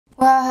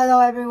Well, hello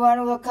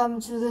everyone,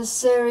 welcome to the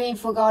series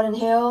Forgotten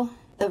Hill.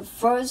 The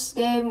first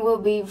game will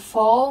be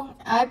Fall.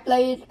 I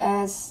played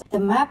as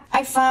the map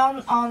I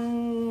found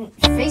on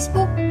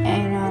Facebook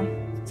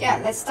and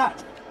yeah, let's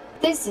start.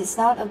 This is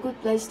not a good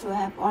place to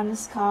have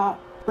honest car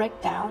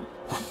breakdown.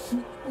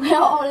 We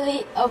are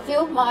only a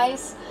few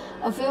miles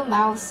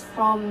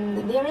from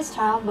the nearest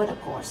town, but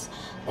of course,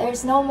 there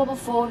is no mobile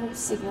phone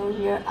signal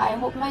here. I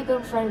hope my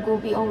girlfriend will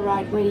be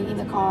alright waiting in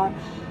the car.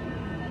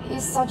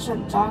 It's such a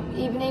dark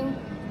evening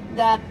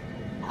that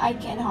I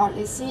can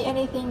hardly see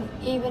anything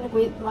even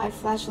with my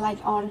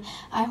flashlight on.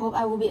 I hope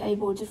I will be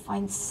able to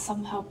find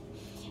some help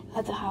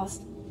at the house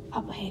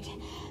up ahead.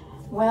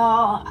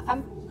 Well,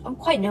 I'm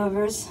quite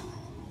nervous,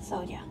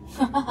 so yeah.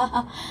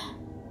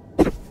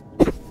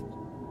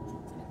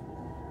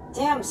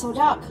 Damn, so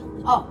dark.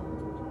 Oh,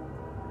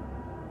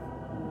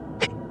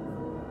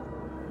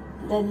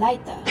 the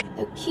lighter,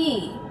 the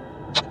key.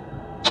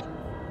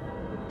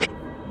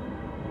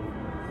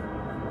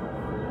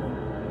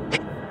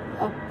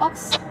 A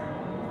box.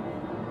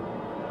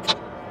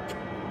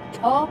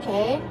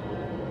 Okay.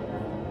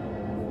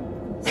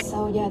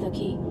 So yeah, the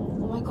key.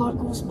 Oh my god,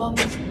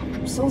 goosebumps.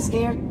 I'm so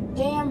scared.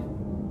 Damn.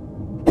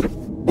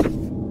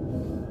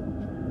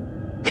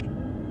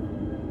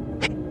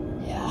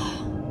 Yeah.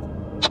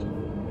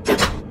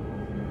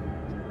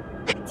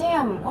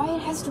 Damn, why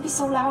it has to be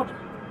so loud?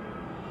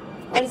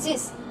 What is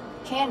this?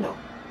 Candle.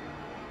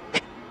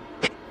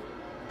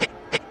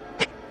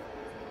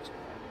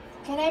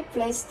 Can I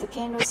place the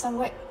candle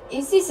somewhere?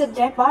 Is this a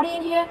dead body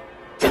in here?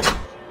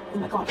 Oh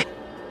my god.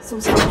 So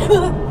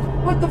scared.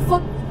 What the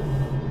fuck?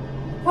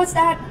 What's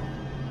that?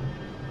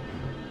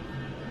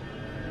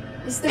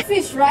 It's the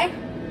fish, right?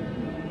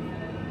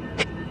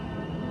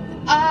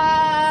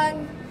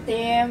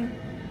 Damn.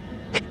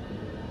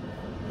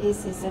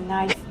 This is a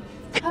knife.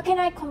 How can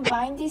I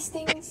combine these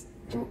things?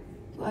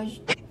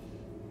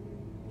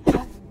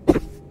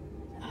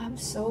 I'm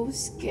so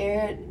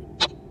scared.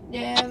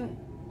 Damn.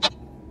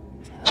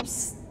 I'm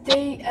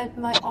staying at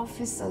my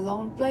office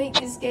alone playing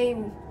this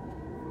game.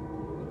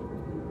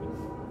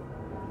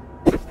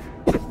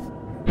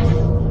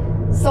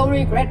 So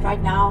regret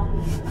right now.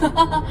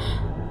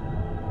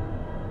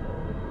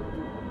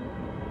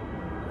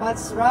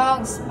 What's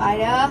wrong,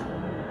 spider?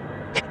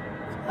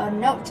 A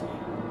note.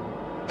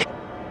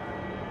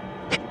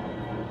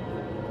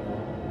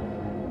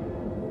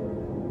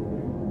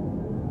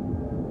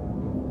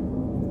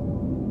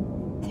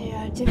 They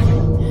are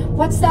different.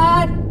 What's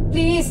that?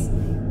 Please.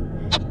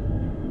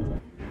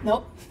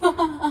 Nope.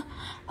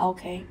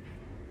 Okay.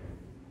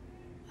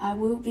 I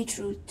will be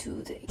true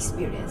to the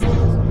experience.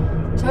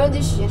 Turn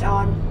this shit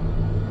on.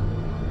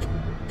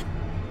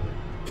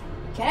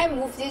 Can I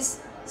move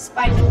this?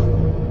 Spike.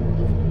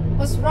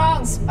 What's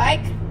wrong,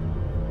 Spike?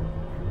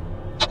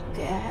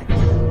 Okay.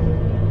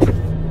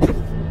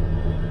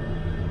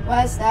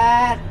 What's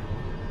that?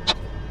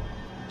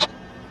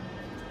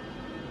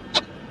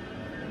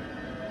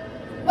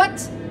 What?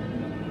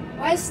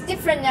 Why is it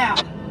different now?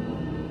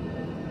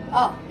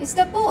 Oh, it's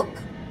the book.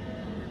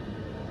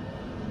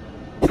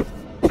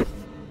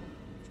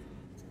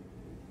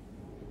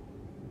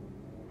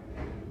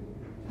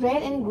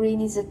 Red and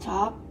green is the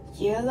top,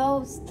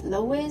 yellow is the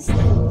lowest.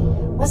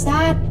 What's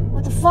that?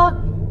 What the fuck?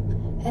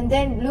 And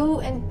then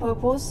blue and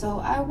purple, so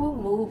I will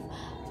move,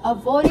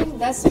 avoiding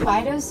that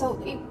spider so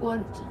it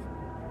won't.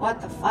 What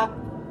the fuck?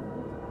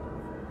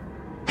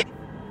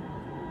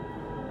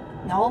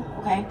 No?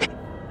 Okay.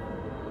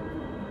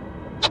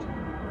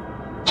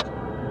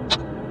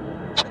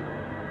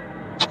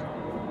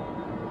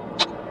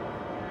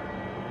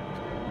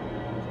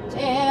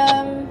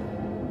 Damn.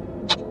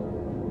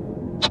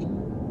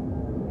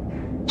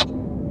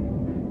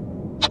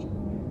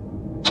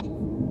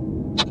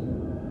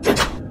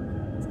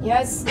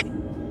 Yes,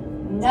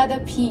 another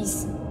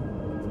piece.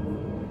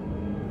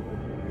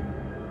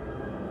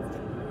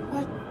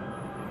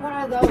 What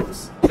are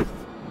those?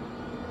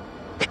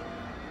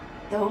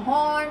 The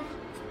horn.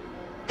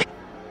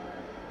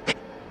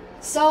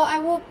 So I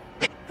will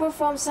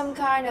perform some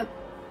kind of.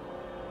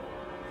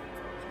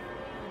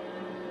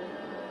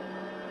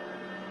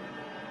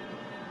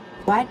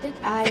 Why did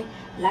I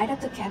light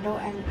up the candle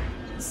and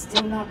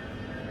still not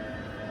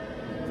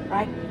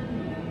right?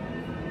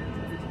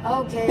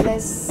 Okay,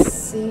 let's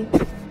see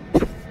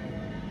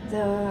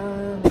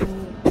the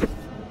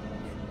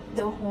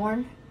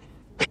horn.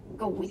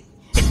 Go with.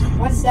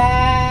 What's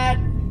that?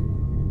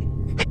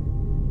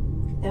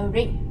 The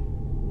ring.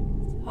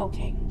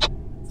 Okay.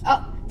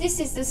 Oh, this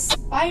is the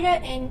spider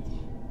and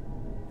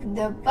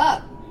the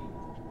bug.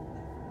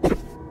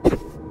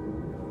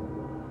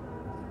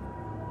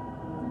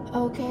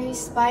 Okay,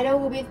 spider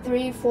will be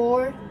 3,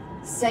 4,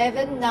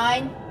 7,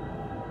 9,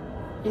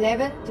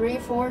 11. 3,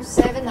 4,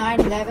 7, 9,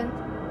 11.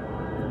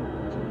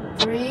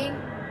 3,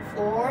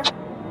 4,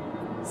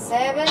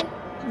 7,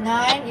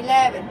 9,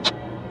 11.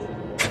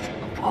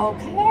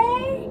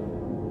 Okay.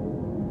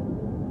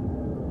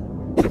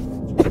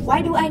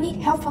 Why do I need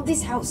help from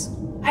this house?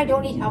 I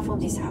don't need help from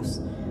this house.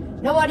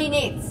 Nobody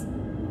needs.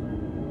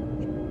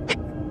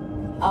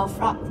 A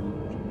frog.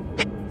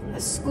 A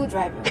a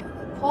screwdriver,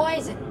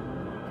 poison.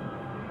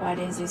 What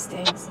is these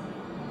things?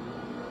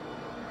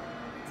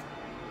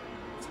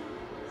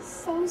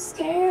 So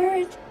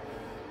scared.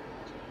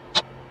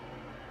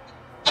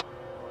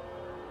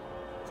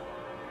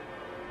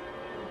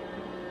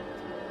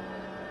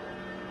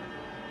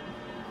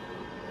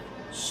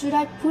 Should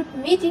I put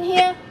meat in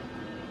here?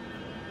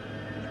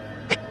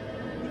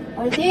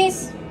 Or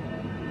this?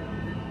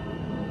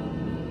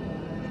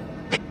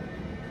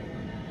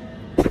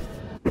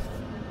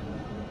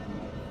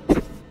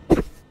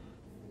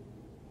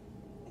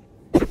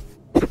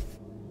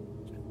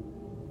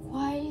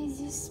 Why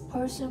is this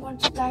person want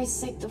to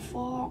dissect the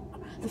frog?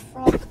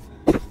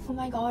 Oh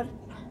my god.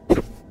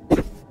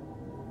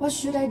 What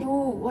should I do?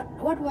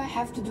 What do I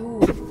have to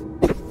do?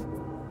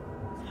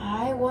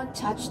 I won't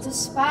touch the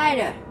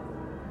spider.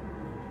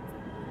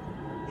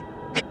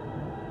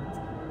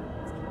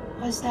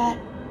 What's that?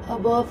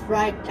 Above,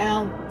 right,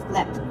 down,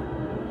 left.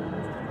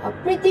 A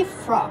pretty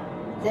frog,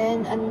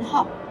 then an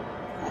hop,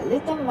 a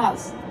little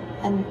mouse,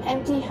 an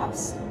empty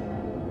house.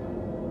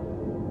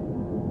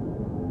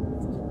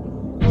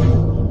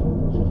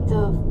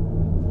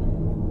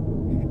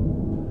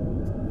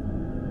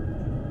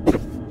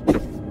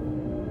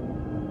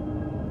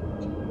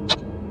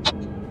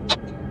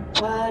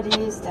 What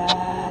is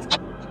that?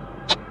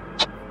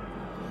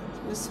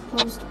 It was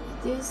supposed to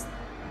be this.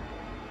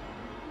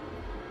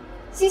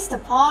 This is the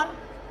pond,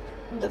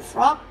 the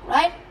frog,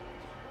 right?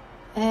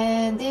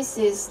 And this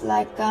is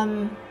like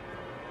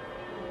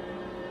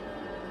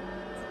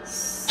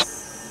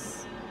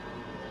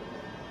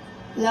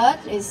blood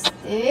is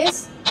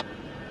this.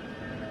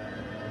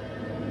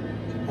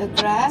 The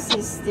grass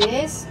is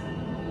this.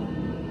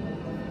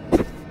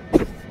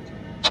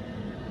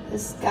 The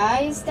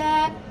sky is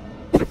that.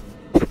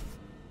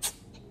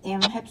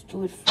 Damn, I have to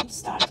do it from the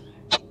start.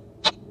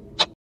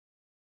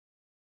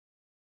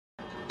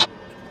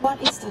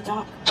 What is the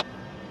dog?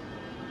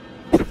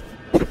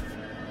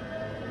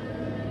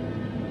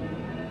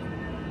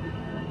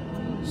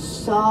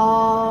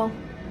 So,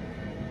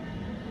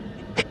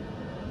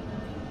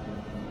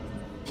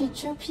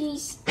 picture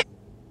piece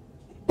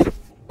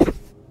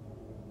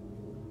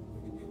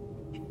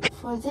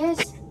for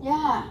this.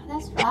 Yeah,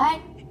 that's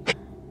right.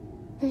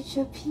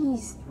 Picture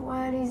piece.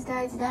 What is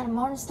that? Is that a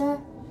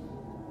monster?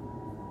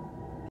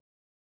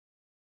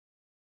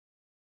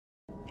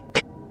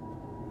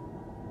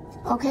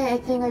 Okay, I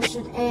think I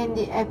should end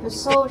the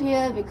episode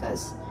here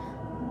because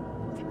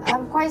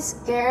I'm quite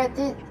scared.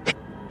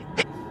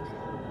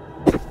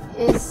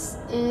 It's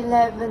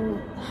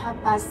 11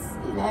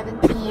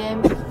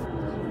 p.m.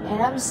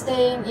 and I'm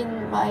staying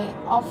in my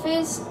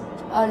office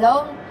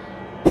alone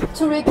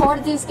to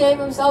record this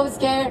game. I'm so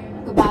scared.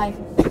 Goodbye.